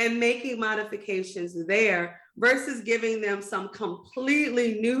doing and making modifications there versus giving them some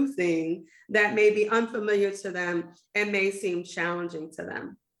completely new thing that may be unfamiliar to them and may seem challenging to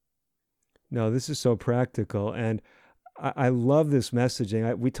them. No, this is so practical. And I love this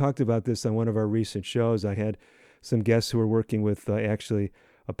messaging. We talked about this on one of our recent shows. I had some guests who were working with actually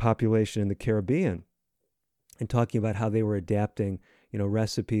a population in the Caribbean and talking about how they were adapting,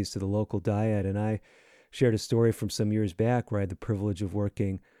 recipes to the local diet. And I shared a story from some years back where I had the privilege of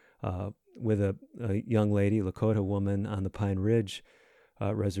working with a young lady, Lakota woman, on the Pine Ridge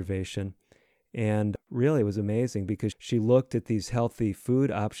reservation. And really, it was amazing because she looked at these healthy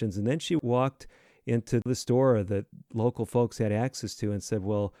food options, and then she walked into the store that local folks had access to and said,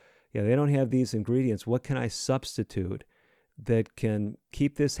 well, yeah, they don't have these ingredients. What can I substitute that can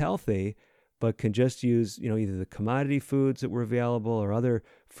keep this healthy, but can just use, either the commodity foods that were available or other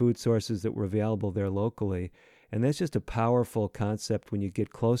food sources that were available there locally? And that's just a powerful concept when you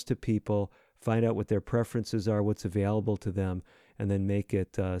get close to people, find out what their preferences are, what's available to them, and then make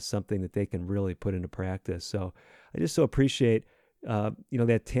it something that they can really put into practice. So I just so appreciate,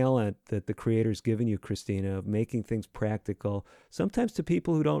 that talent that the Creator's given you, Christina, of making things practical, sometimes to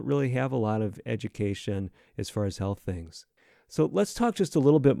people who don't really have a lot of education as far as health things. So let's talk just a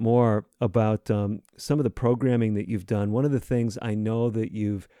little bit more about some of the programming that you've done. One of the things I know that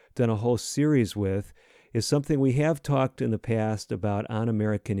you've done a whole series with is something we have talked in the past about on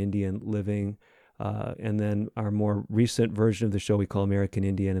American Indian living, and then our more recent version of the show we call American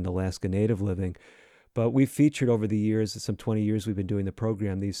Indian and Alaska Native Living. But we've featured over the years, some 20 years we've been doing the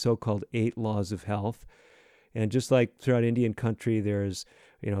program, these so-called 8 laws of health. And just like throughout Indian country, there's,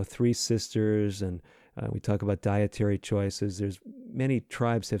 3 sisters, and we talk about dietary choices. There's many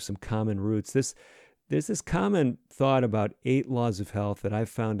tribes have some common roots. There's this common thought about 8 laws of health that I've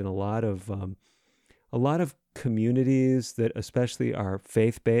found in a lot of communities that especially are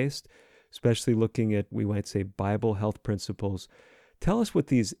faith-based, especially looking at, we might say, Bible health principles. Tell us what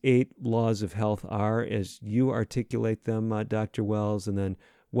these 8 laws of health are as you articulate them, Dr. Wells, and then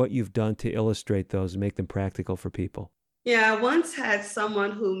what you've done to illustrate those and make them practical for people. Yeah, I once had someone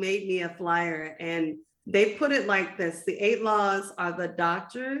who made me a flyer, and they put it like this: the 8 laws are the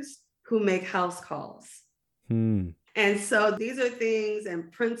doctors who make house calls. And so these are things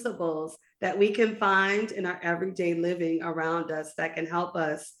and principles that we can find in our everyday living around us that can help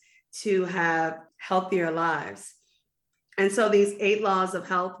us to have healthier lives. And so these 8 laws of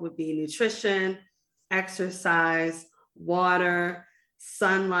health would be nutrition, exercise, water,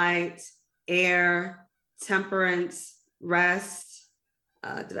 sunlight, air, temperance, rest.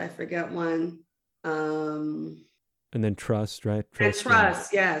 Did I forget one? And then trust, right?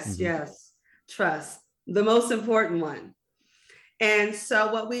 Trust, yes, yes. Trust, the most important one. And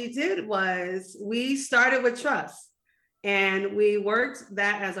so what we did was we started with trust, and we worked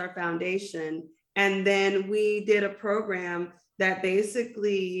that as our foundation. And then we did a program that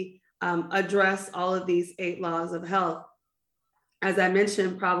basically addressed all of these 8 laws of health. As I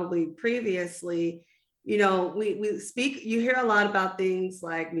mentioned probably previously, we speak, you hear a lot about things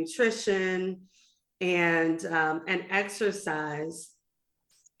like nutrition and exercise,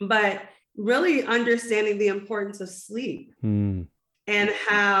 but really understanding the importance of sleep and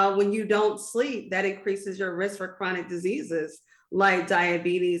how when you don't sleep, that increases your risk for chronic diseases like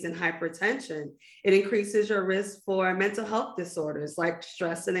diabetes and hypertension. It increases your risk for mental health disorders like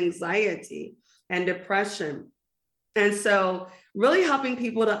stress and anxiety and depression. And so really helping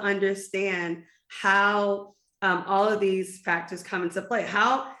people to understand how all of these factors come into play.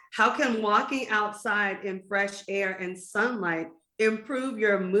 How can walking outside in fresh air and sunlight improve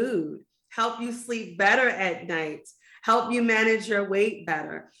your mood, help you sleep better at night, help you manage your weight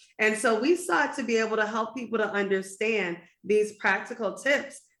better? And so we sought to be able to help people to understand these practical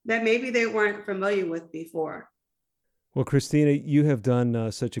tips that maybe they weren't familiar with before. Well, Christina, you have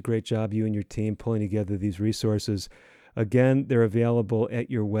done such a great job, you and your team, pulling together these resources. Again, they're available at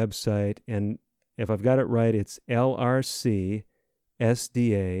your website. And if I've got it right, it's lrcsda.com,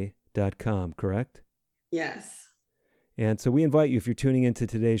 correct? Yes. And so we invite you, if you're tuning into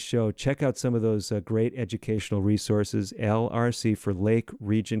today's show, check out some of those great educational resources, LRC for Lake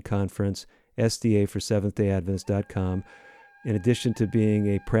Region Conference, SDA for Seventh-day Adventist.com. In addition to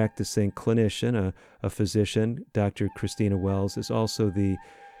being a practicing clinician, a physician, Dr. Christina Wells is also the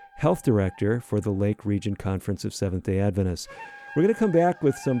health director for the Lake Region Conference of Seventh-day Adventists. We're going to come back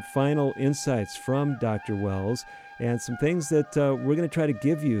with some final insights from Dr. Wells and some things that we're going to try to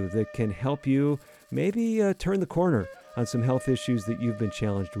give you that can help you maybe turn the corner on some health issues that you've been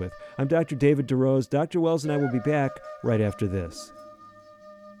challenged with. I'm Dr. David DeRose. Dr. Wells and I will be back right after this.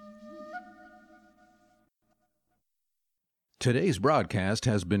 Today's broadcast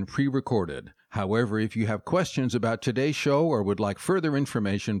has been pre-recorded. However, if you have questions about today's show or would like further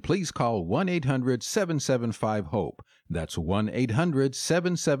information, please call 1-800-775-HOPE. That's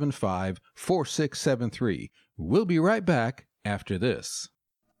 1-800-775-4673. We'll be right back after this.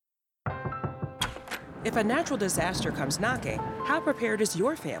 If a natural disaster comes knocking, how prepared is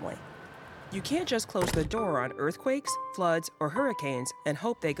your family? You can't just close the door on earthquakes, floods, or hurricanes and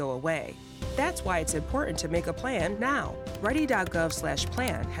hope they go away. That's why it's important to make a plan now.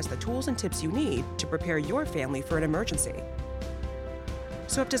 Ready.gov/plan has the tools and tips you need to prepare your family for an emergency.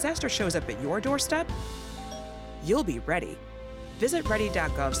 So if disaster shows up at your doorstep, you'll be ready. Visit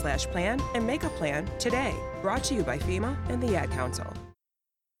ready.gov/plan and make a plan today. Brought to you by FEMA and the Ad Council.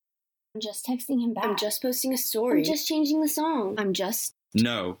 I'm just texting him back. I'm just posting a story. I'm just changing the song.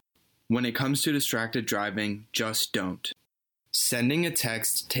 No. When it comes to distracted driving, just don't. Sending a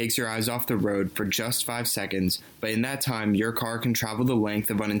text takes your eyes off the road for just 5 seconds, but in that time, your car can travel the length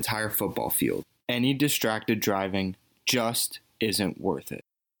of an entire football field. Any distracted driving just isn't worth it.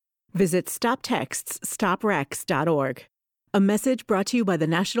 Visit StopTextsStopWrecks.org. A message brought to you by the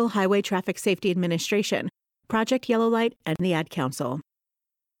National Highway Traffic Safety Administration, Project Yellow Light, and the Ad Council.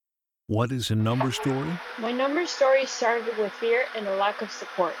 What is a number story? My number story started with fear and a lack of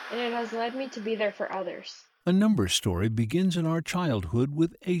support, and it has led me to be there for others. A number story begins in our childhood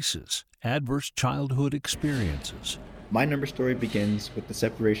with ACEs, adverse childhood experiences. My number story begins with the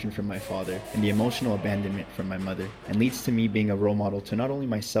separation from my father and the emotional abandonment from my mother, and leads to me being a role model to not only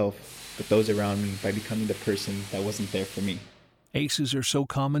myself, but those around me by becoming the person that wasn't there for me. ACEs are so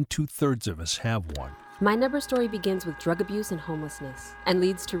common, 2/3 of us have one. My number story begins with drug abuse and homelessness, and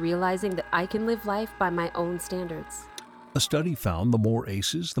leads to realizing that I can live life by my own standards. A study found the more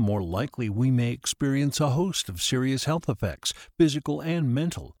ACEs, the more likely we may experience a host of serious health effects, physical and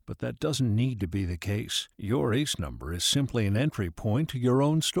mental, but that doesn't need to be the case. Your ACE number is simply an entry point to your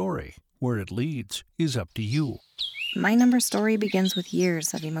own story. Where it leads is up to you. My number story begins with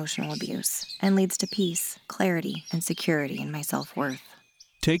years of emotional abuse and leads to peace, clarity, and security in my self-worth.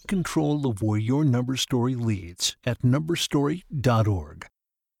 Take control of where your number story leads at numberstory.org.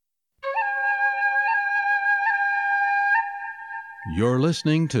 You're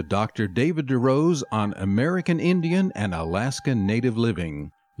listening to Dr. David DeRose on American Indian and Alaska Native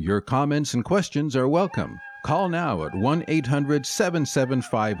Living. Your comments and questions are welcome. Call now at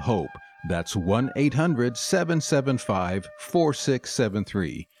 1-800-775-HOPE. That's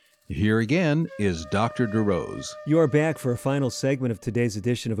 1-800-775-4673. Here again is Dr. DeRose. You are back for a final segment of today's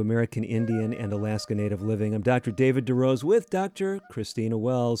edition of American Indian and Alaska Native Living. I'm Dr. David DeRose with Dr. Christina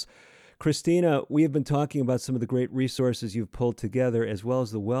Wells. Christina, we have been talking about some of the great resources you've pulled together, as well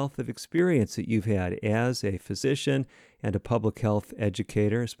as the wealth of experience that you've had as a physician and a public health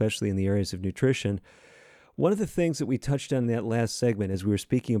educator, especially in the areas of nutrition. One of the things that we touched on in that last segment, as we were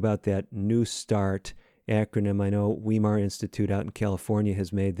speaking about that New START acronym, I know Weimar Institute out in California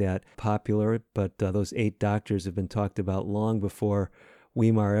has made that popular, but those 8 doctors have been talked about long before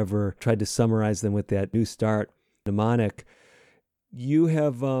Weimar ever tried to summarize them with that New START mnemonic. You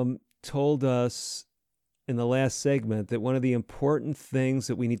have told us in the last segment that one of the important things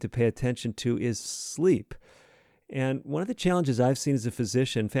that we need to pay attention to is sleep. And one of the challenges I've seen as a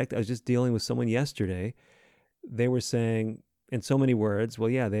physician, in fact, I was just dealing with someone yesterday, they were saying in so many words, well,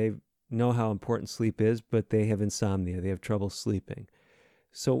 yeah, they know how important sleep is, but they have insomnia. They have trouble sleeping.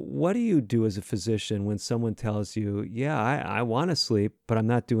 So what do you do as a physician when someone tells you, yeah, I want to sleep, but I'm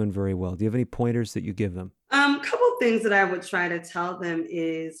not doing very well? Do you have any pointers that you give them? A couple things that I would try to tell them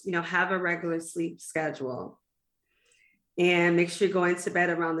is, have a regular sleep schedule and make sure you're going to bed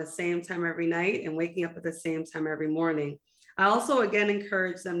around the same time every night and waking up at the same time every morning. I also, again,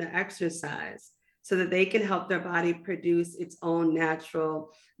 encourage them to exercise so that they can help their body produce its own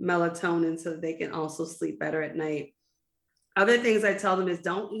natural melatonin so that they can also sleep better at night. Other things I tell them is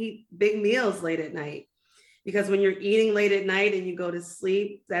don't eat big meals late at night, because when you're eating late at night and you go to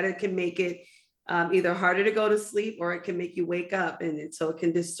sleep, that it can make it either harder to go to sleep or it can make you wake up, and so it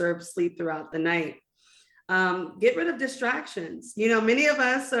can disturb sleep throughout the night. Get rid of distractions. Many of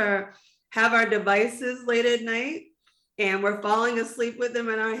us have our devices late at night and we're falling asleep with them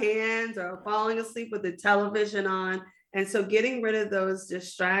in our hands or falling asleep with the television on. And so getting rid of those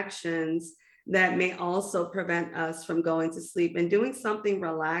distractions that may also prevent us from going to sleep, and doing something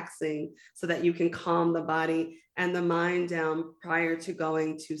relaxing so that you can calm the body and the mind down prior to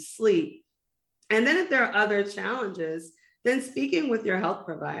going to sleep. And then if there are other challenges, then speaking with your health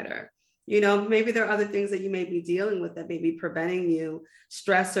provider. Maybe there are other things that you may be dealing with that may be preventing you,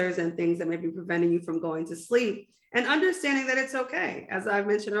 stressors and things that may be preventing you from going to sleep, and understanding that it's okay. As I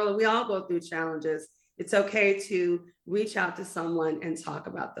mentioned earlier, we all go through challenges. It's okay to reach out to someone and talk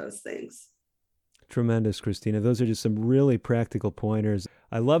about those things. Tremendous, Christina. Those are just some really practical pointers.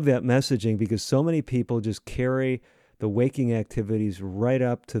 I love that messaging because so many people just carry the waking activities right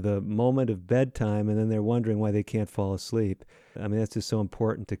up to the moment of bedtime, and then they're wondering why they can't fall asleep. I mean, that's just so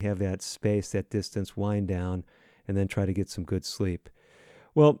important to have that space, that distance, wind down, and then try to get some good sleep.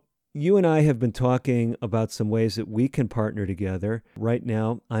 Well, you and I have been talking about some ways that we can partner together. Right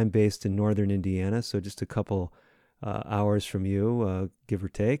now, I'm based in northern Indiana, so just a couple hours from you, give or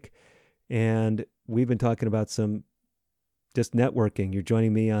take. And we've been talking about some just networking. You're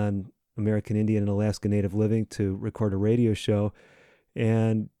joining me on American Indian and Alaska Native Living to record a radio show.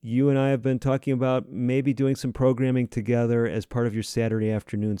 And you and I have been talking about maybe doing some programming together as part of your Saturday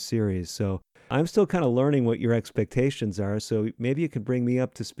afternoon series. So I'm still kind of learning what your expectations are. So maybe you can bring me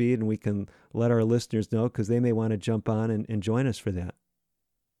up to speed and we can let our listeners know, because they may want to jump on and join us for that.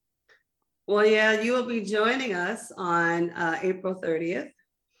 Well, yeah, you will be joining us on April 30th,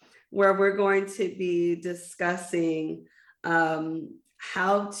 where we're going to be discussing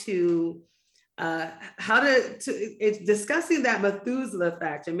it's discussing that Methuselah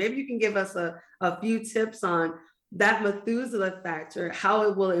factor. Maybe you can give us a few tips on that Methuselah factor, how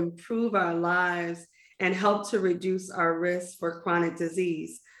it will improve our lives and help to reduce our risk for chronic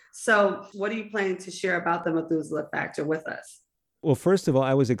disease. So what are you planning to share about the Methuselah factor with us? Well, first of all,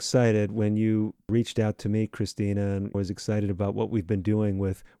 I was excited when you reached out to me, Christina, and was excited about what we've been doing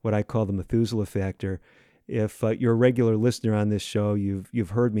with what I call the Methuselah factor. If you're a regular listener on this show, you've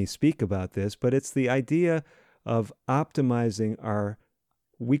heard me speak about this, but it's the idea of optimizing our,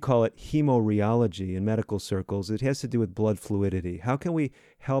 we call it hemorrheology in medical circles. It has to do with blood fluidity. How can we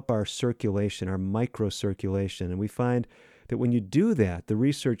help our circulation, our microcirculation? And we find that when you do that, the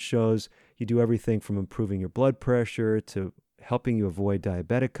research shows you do everything from improving your blood pressure to helping you avoid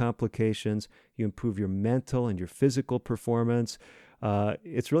diabetic complications. You improve your mental and your physical performance.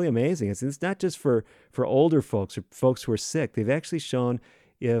 It's really amazing. It's not just for older folks or folks who are sick. They've actually shown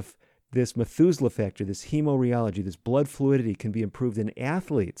if this Methuselah factor, this hemorrheology, this blood fluidity can be improved in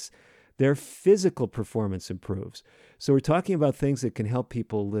athletes, their physical performance improves. So we're talking about things that can help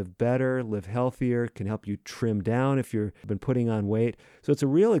people live better, live healthier, can help you trim down if you've been putting on weight. So it's a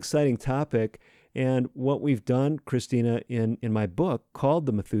real exciting topic. And what we've done, Christina, in my book called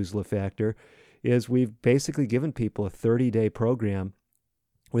The Methuselah Factor, is we've basically given people a 30-day program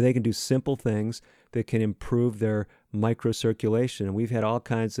where they can do simple things that can improve their microcirculation. And we've had all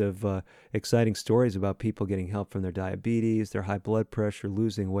kinds of exciting stories about people getting help from their diabetes, their high blood pressure,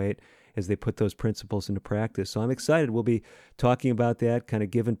 losing weight as they put those principles into practice. So I'm excited. We'll be talking about that, kind of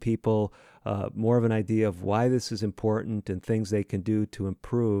giving people more of an idea of why this is important and things they can do to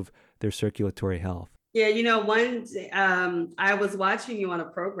improve their circulatory health. Yeah, I was watching you on a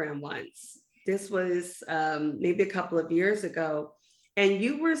program once. This was maybe a couple of years ago, and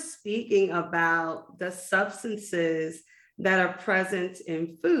you were speaking about the substances that are present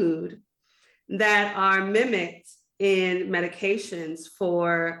in food that are mimicked in medications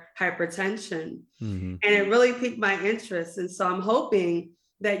for hypertension. Mm-hmm. And it really piqued my interest. And so I'm hoping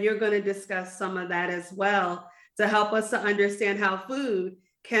that you're going to discuss some of that as well to help us to understand how food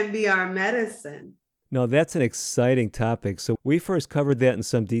can be our medicine. No, that's an exciting topic. So we first covered that in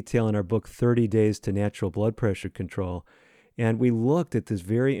some detail in our book, 30 Days to Natural Blood Pressure Control. And we looked at this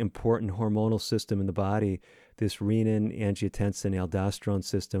very important hormonal system in the body, this renin, angiotensin, aldosterone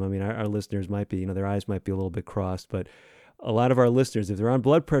system. I mean, our listeners might be, their eyes might be a little bit crossed, but a lot of our listeners, if they're on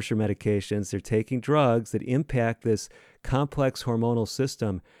blood pressure medications, they're taking drugs that impact this complex hormonal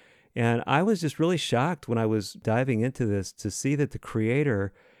system. And I was just really shocked when I was diving into this to see that the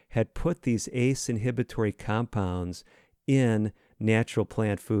creator had put these ACE inhibitory compounds in natural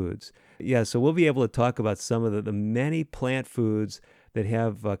plant foods. Yeah, so we'll be able to talk about some of the many plant foods that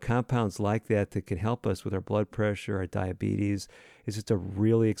have compounds like that can help us with our blood pressure, our diabetes. It's just a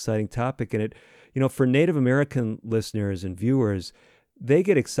really exciting topic. And it, for Native American listeners and viewers, they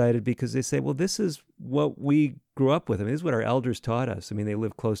get excited because they say, well, this is what we grew up with. I mean, this is what our elders taught us. I mean, they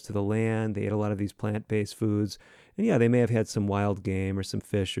lived close to the land. They ate a lot of these plant-based foods. And yeah, they may have had some wild game or some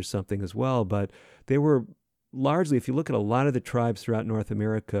fish or something as well, but they were largely, if you look at a lot of the tribes throughout North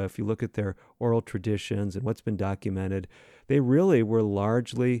America, if you look at their oral traditions and what's been documented, they really were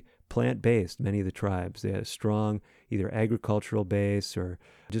largely plant-based, many of the tribes. They had a strong either agricultural base or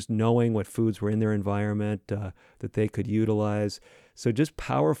just knowing what foods were in their environment that they could utilize. So just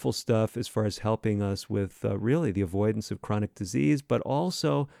powerful stuff as far as helping us with really the avoidance of chronic disease, but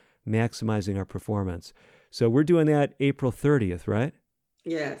also maximizing our performance. So we're doing that April 30th, right?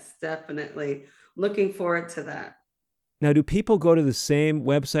 Yes, definitely. Looking forward to that. Now, do people go to the same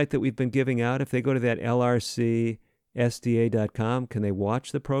website that we've been giving out? If they go to that lrcsda.com, can they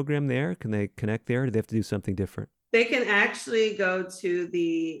watch the program there? Can they connect there? Or do they have to do something different? They can actually go to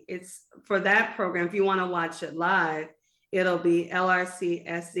it's for that program. If you want to watch it live, it'll be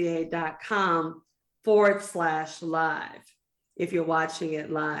lrcsda.com/live if you're watching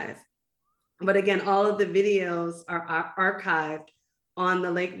it live. But again, all of the videos are archived on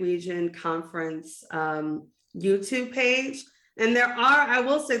the Lake Region Conference YouTube page. And I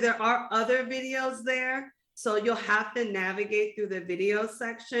will say there are other videos there. So you'll have to navigate through the video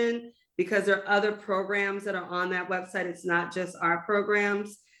section because there are other programs that are on that website. It's not just our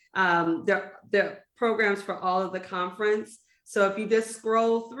programs. There are programs for all of the conference. So if you just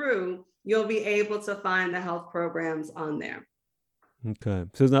scroll through, you'll be able to find the health programs on there. Okay.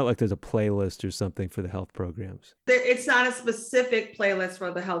 So it's not like there's a playlist or something for the health programs. It's not a specific playlist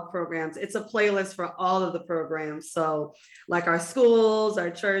for the health programs. It's a playlist for all of the programs. So like our schools, our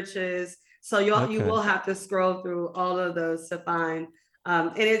churches. So you will have to scroll through all of those to find.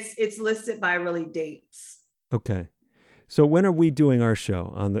 And it's listed by really dates. Okay. So when are we doing our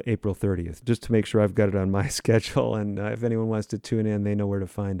show on the April 30th? Just to make sure I've got it on my schedule. And if anyone wants to tune in, they know where to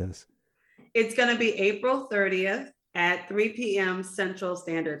find us. It's going to be April 30th. At 3 p.m. Central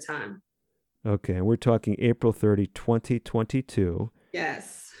Standard Time. Okay, and we're talking April 30, 2022.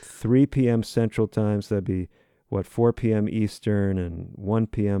 Yes. 3 p.m. Central Time, so that'd be, 4 p.m. Eastern and 1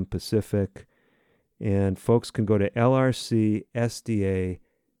 p.m. Pacific. And folks can go to lrcsda.com/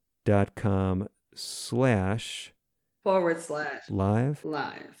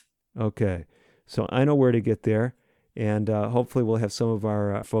 /live. Okay, so I know where to get there, and hopefully we'll have some of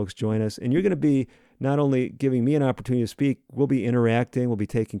our folks join us. And you're going to be not only giving me an opportunity to speak, we'll be interacting, we'll be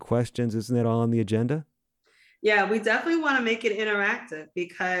taking questions. Isn't that all on the agenda? Yeah, we definitely want to make it interactive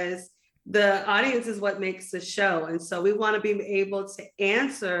because the audience is what makes the show. And so we want to be able to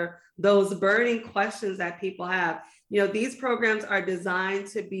answer those burning questions that people have. These programs are designed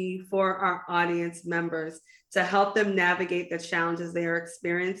to be for our audience members to help them navigate the challenges they are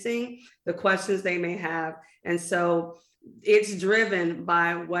experiencing, the questions they may have. And so it's driven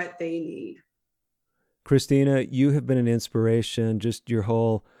by what they need. Christina, you have been an inspiration, just your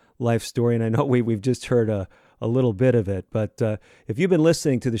whole life story. And I know we've just heard a little bit of it, but if you've been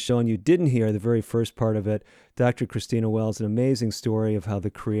listening to the show and you didn't hear the very first part of it, Dr. Christina Wells, an amazing story of how the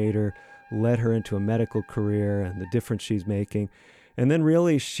Creator led her into a medical career and the difference she's making. And then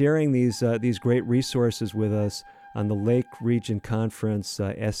really sharing these great resources with us on the Lake Region Conference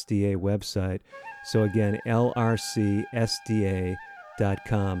SDA website. So again, lrcsda.com.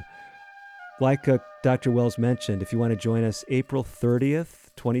 Like Dr. Wells mentioned, if you want to join us April 30th,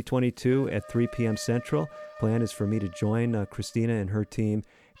 2022 at 3 p.m. Central, plan is for me to join Christina and her team,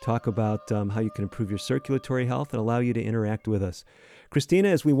 talk about how you can improve your circulatory health and allow you to interact with us. Christina,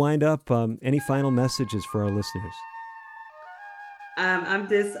 as we wind up, any final messages for our listeners? I'm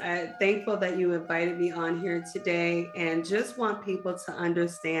just thankful that you invited me on here today and just want people to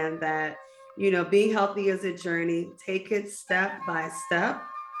understand that, being healthy is a journey. Take it step by step,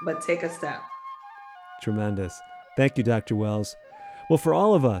 but take a step. Tremendous. Thank you, Dr. Wells. Well, for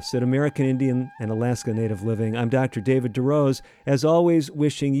all of us at American Indian and Alaska Native Living, I'm Dr. David DeRose, as always,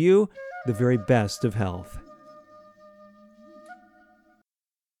 wishing you the very best of health.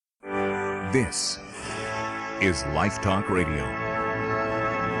 This is Life Talk Radio.